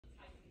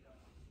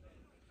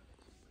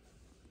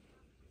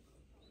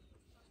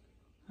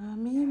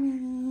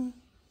Mimi.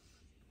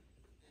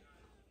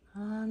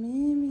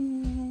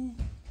 Mimi.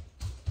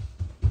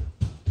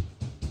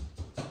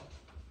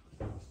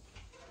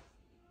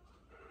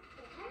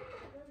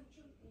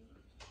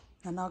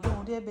 And now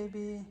go there,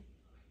 baby.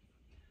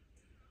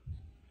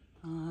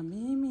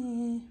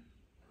 Mimi.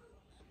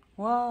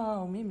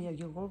 Wow, Mimi,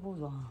 you go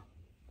over.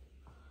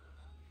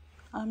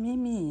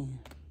 Mimi.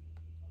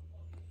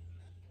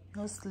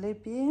 You're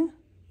sleepy?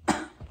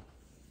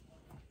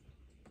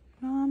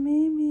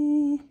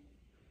 Mimi.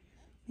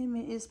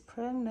 Mimi is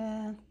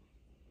pregnant.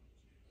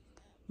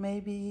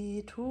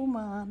 Maybe 2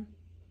 months.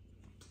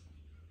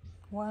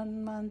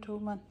 1 month, 2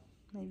 months,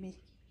 maybe.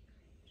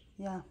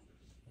 Yeah.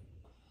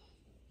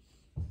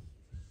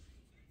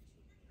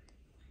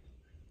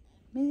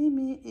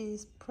 Mimi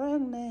is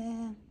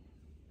pregnant.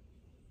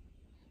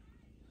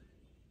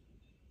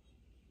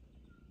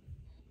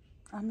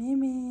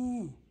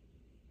 Mimi.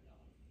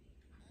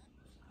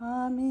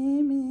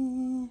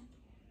 Mimi.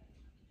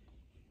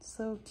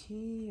 So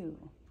cute.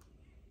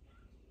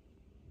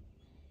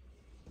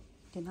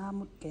 Can I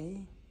một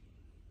cái?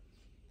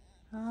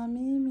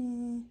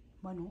 Mimi.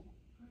 Bueno,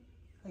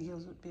 I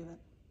use it pivot.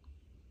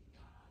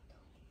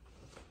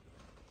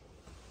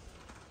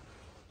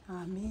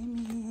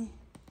 Mimi.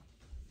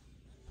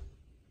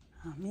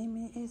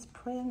 Mimi is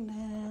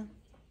pregnant.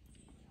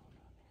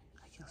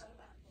 I use it.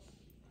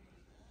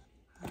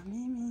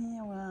 Mimi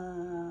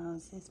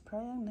she's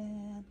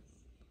pregnant.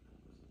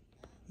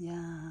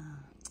 Yeah.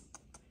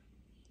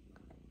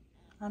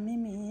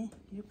 Mimi,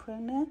 you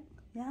pregnant?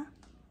 Yeah?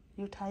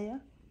 You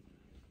tired?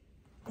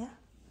 Yeah?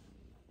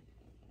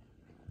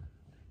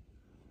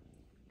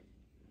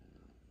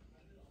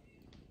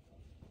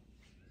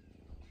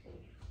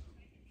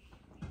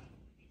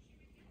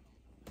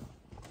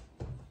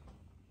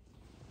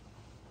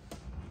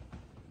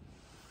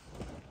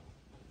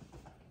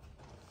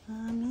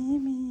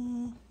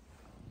 Mimi.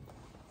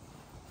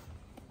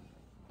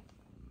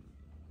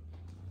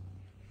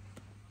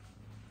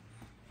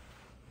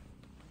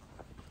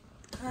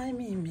 Hi,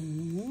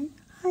 Mimi.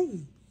 Hi.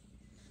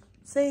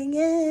 Say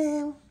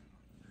yeah.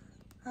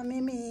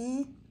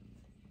 Mimi.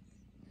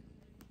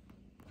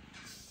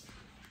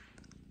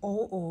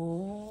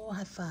 Oh,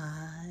 high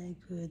five.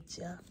 Good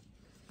job.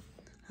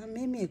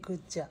 Mimi,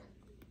 good job.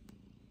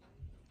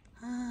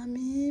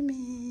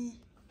 Mimi.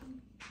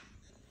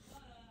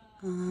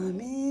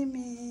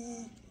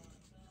 Mimi.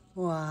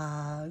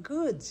 Wow,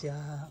 good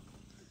job.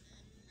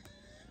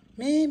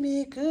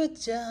 Mimi, good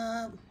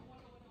job.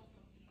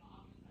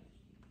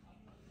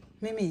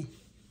 Mimi.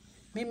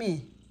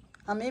 Mimi.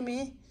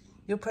 Mimi,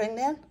 you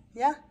pregnant?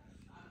 Yeah?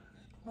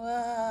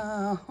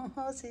 Wow,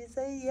 she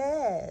said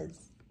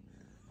yes.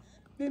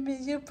 Mimi,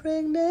 you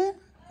pregnant?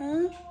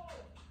 Huh?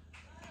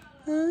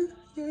 Huh?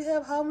 You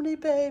have how many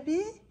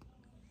baby?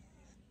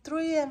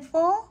 3 and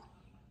 4?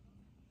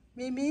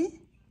 Mimi?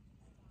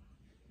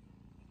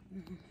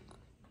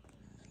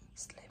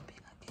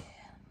 Sleeping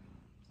again.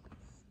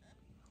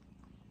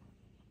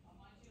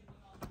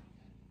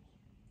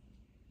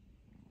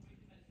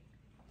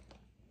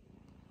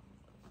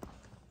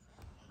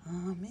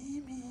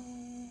 Mimi.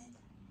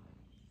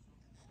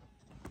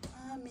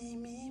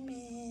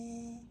 Mimi.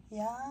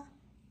 Yeah?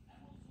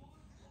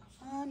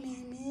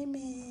 Mimi.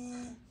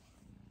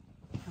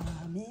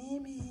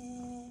 Mimi.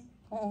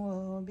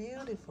 Oh,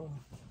 beautiful.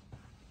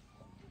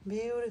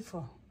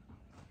 Beautiful.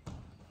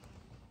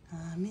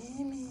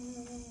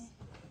 Mimi.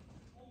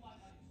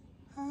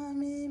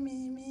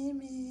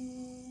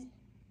 Mimi.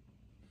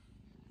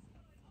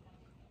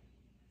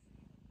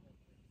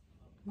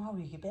 Mau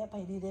vì cái bé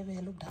bay đi để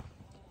về lúc đó.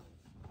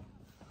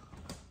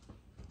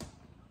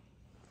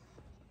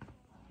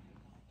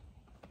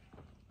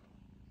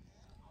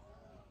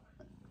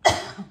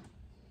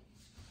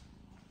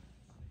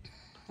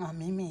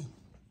 Mimi.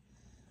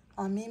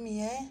 Mimi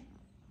eh?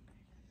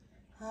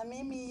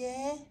 Mimi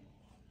eh?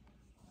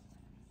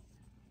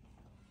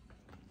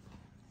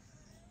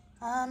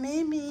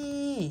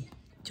 Mimi.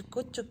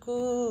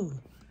 Chuku.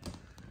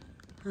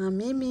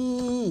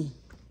 Mimi.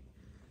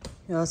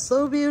 You're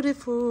so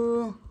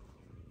beautiful.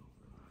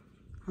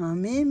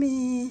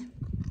 Mimi.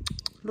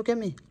 Look at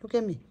me. Look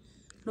at me.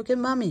 Look at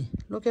mommy.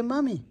 Look at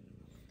mommy.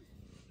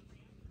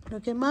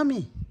 Look at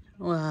mommy.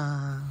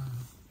 Wow.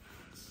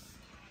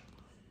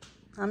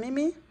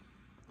 Mimi.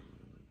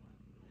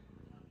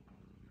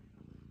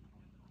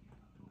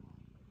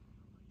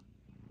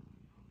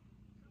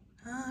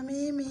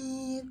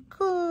 Mimi.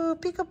 Cool.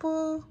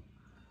 Peekaboo.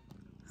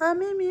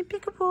 Mimi.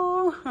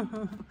 Peekaboo.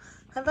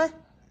 High five.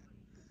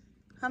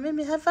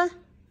 Mimi. High five.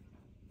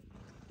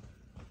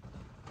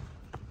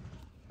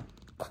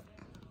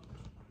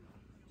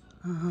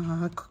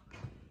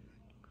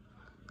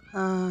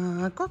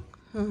 Cook.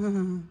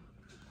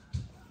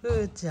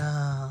 Good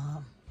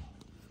job.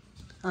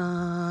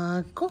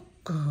 Cook.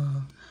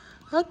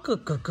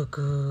 Cook.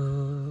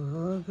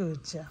 Good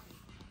job.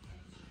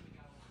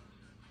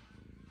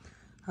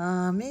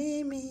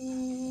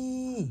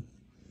 Mimi.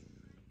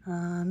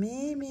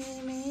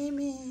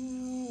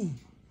 Mimi.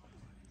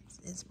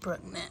 It's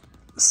pregnant.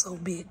 So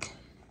big.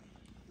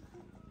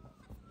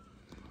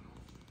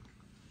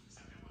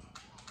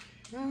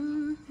 Ah,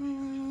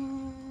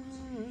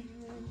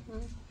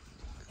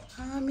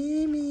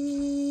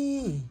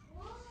 Mimi.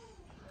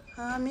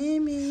 Ah,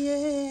 Mimi,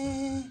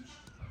 yeah.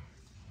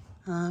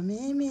 Ah,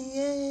 Mimi,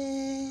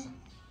 yeah.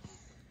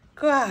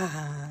 Cry.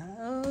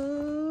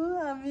 Oh,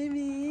 ah,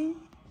 Mimi.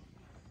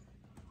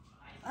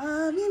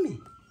 Ah,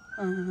 Mimi.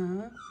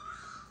 Uh-huh.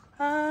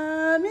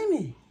 Ah,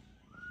 Mimi.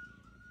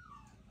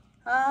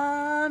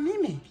 Ah,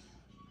 Mimi.